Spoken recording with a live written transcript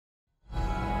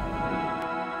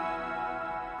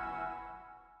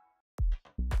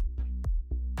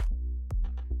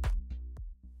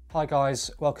Hi guys,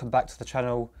 welcome back to the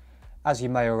channel. As you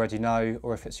may already know,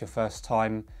 or if it's your first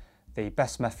time, the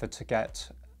best method to get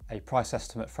a price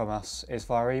estimate from us is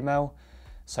via email.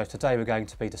 So today we're going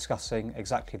to be discussing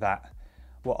exactly that.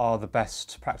 What are the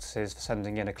best practices for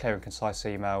sending in a clear and concise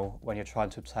email when you're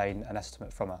trying to obtain an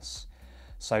estimate from us?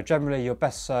 So generally you're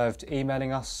best served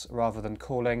emailing us rather than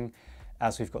calling,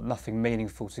 as we've got nothing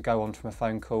meaningful to go on from a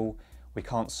phone call. We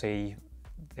can't see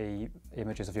the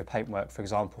images of your paintwork, for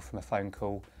example, from a phone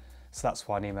call, so that's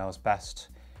why an email is best.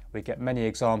 We get many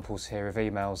examples here of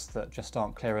emails that just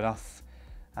aren't clear enough,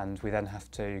 and we then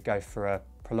have to go through a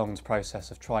prolonged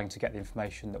process of trying to get the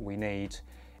information that we need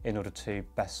in order to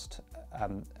best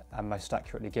and most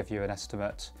accurately give you an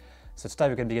estimate. So today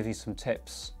we're going to be giving you some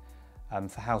tips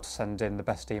for how to send in the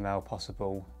best email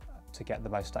possible to get the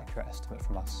most accurate estimate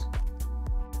from us.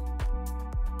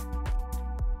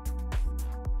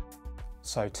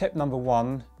 So tip number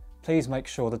one, please make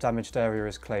sure the damaged area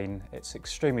is clean. It's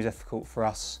extremely difficult for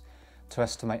us to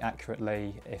estimate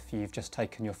accurately if you've just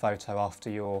taken your photo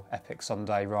after your epic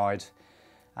Sunday ride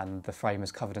and the frame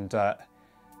is covered in dirt.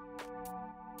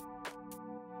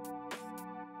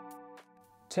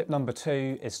 Tip number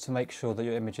two is to make sure that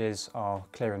your images are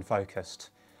clear and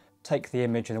focused. Take the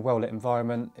image in a well-lit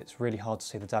environment. It's really hard to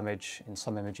see the damage in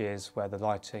some images where the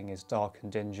lighting is dark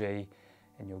and dingy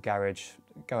in your garage.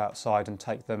 Go outside and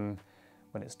take them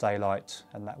when it's daylight,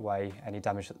 and that way any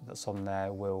damage that's on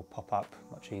there will pop up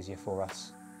much easier for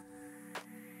us.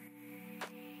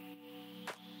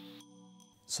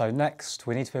 So next,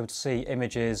 we need to be able to see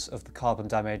images of the carbon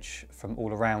damage from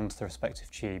all around the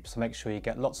respective tube. So make sure you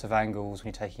get lots of angles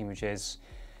when you're taking images.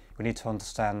 We need to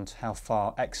understand how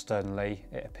far externally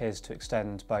it appears to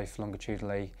extend, both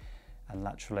longitudinally and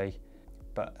laterally.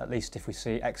 But at least if we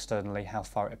see externally how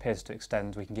far it appears to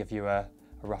extend, we can give you a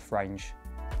rough range.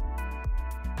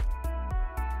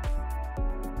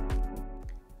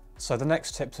 So the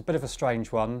next tip's a bit of a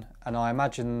strange one, and I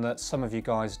imagine that some of you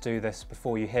guys do this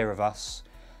before you hear of us,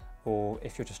 or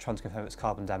if you're just trying to confirm it's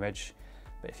carbon damage.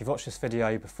 But if you've watched this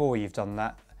video before you've done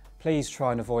that, please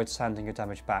try and avoid sanding your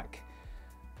damage back.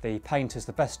 The paint is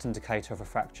the best indicator of a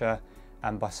fracture,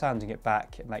 and by sanding it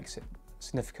back it makes it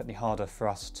significantly harder for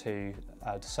us to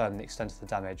discern the extent of the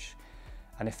damage.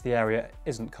 And if the area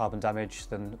isn't carbon damage,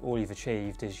 then all you've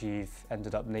achieved is you've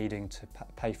ended up needing to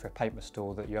pay for a paint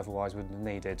restore that you otherwise wouldn't have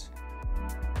needed.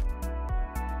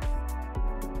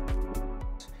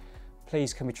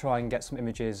 Please can we try and get some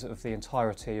images of the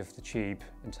entirety of the tube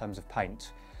in terms of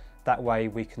paint. That way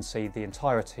we can see the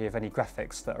entirety of any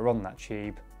graphics that are on that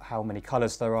tube, how many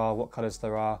colours there are, what colours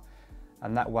there are,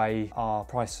 and that way our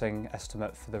pricing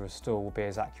estimate for the restore will be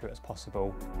as accurate as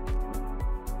possible.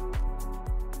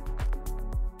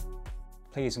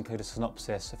 Please include a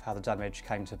synopsis of how the damage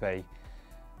came to be.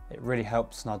 It really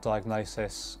helps in our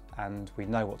diagnosis, and we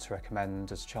know what to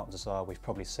recommend, as chances are we've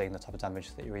probably seen the type of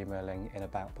damage that you're emailing in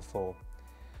about before.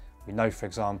 We know, for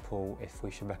example, if we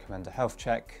should recommend a health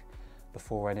check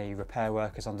before any repair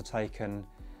work is undertaken,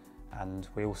 and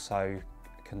we also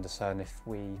can discern if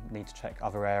we need to check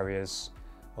other areas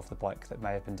of the bike that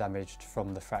may have been damaged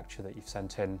from the fracture that you've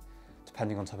sent in,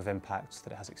 depending on the type of impact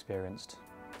that it has experienced.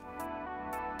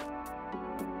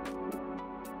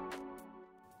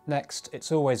 Next,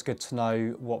 it's always good to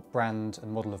know what brand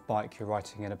and model of bike you're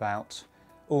writing in about.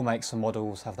 All makes and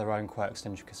models have their own quirks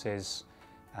and intricacies,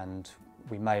 and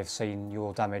we may have seen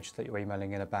your damage that you're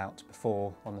emailing in about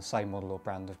before on the same model or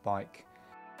brand of bike.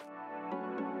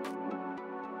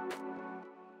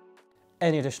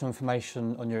 Any additional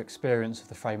information on your experience of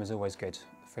the frame is always good.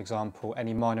 For example,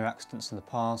 any minor accidents in the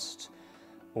past,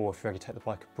 or if you regularly take the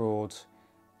bike abroad,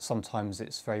 sometimes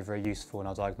it's very, very useful in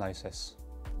our diagnosis.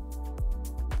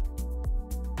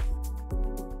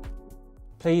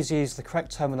 Please use the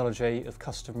correct terminology of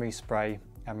custom respray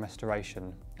and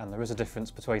restoration, and there is a difference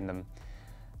between them.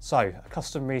 So, a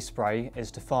custom respray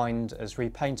is defined as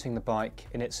repainting the bike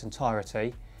in its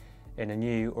entirety in a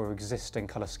new or existing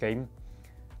colour scheme,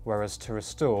 whereas to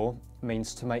restore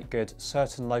means to make good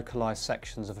certain localised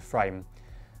sections of a frame.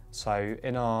 So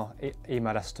in our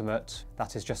email estimate,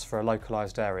 that is just for a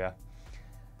localised area.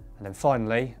 And then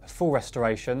finally, a full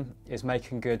restoration is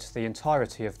making good the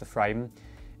entirety of the frame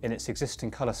in its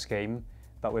existing colour scheme,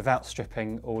 but without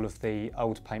stripping all of the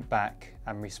old paint back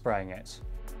and respraying it.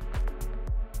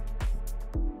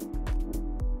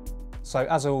 So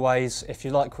as always, if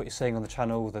you like what you're seeing on the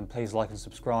channel, then please like and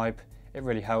subscribe. It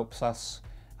really helps us,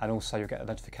 and also you'll get a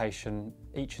notification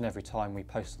each and every time we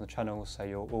post on the channel, so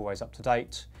you're always up to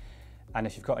date. And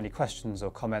if you've got any questions or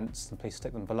comments, then please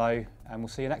stick them below, and we'll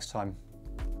see you next time.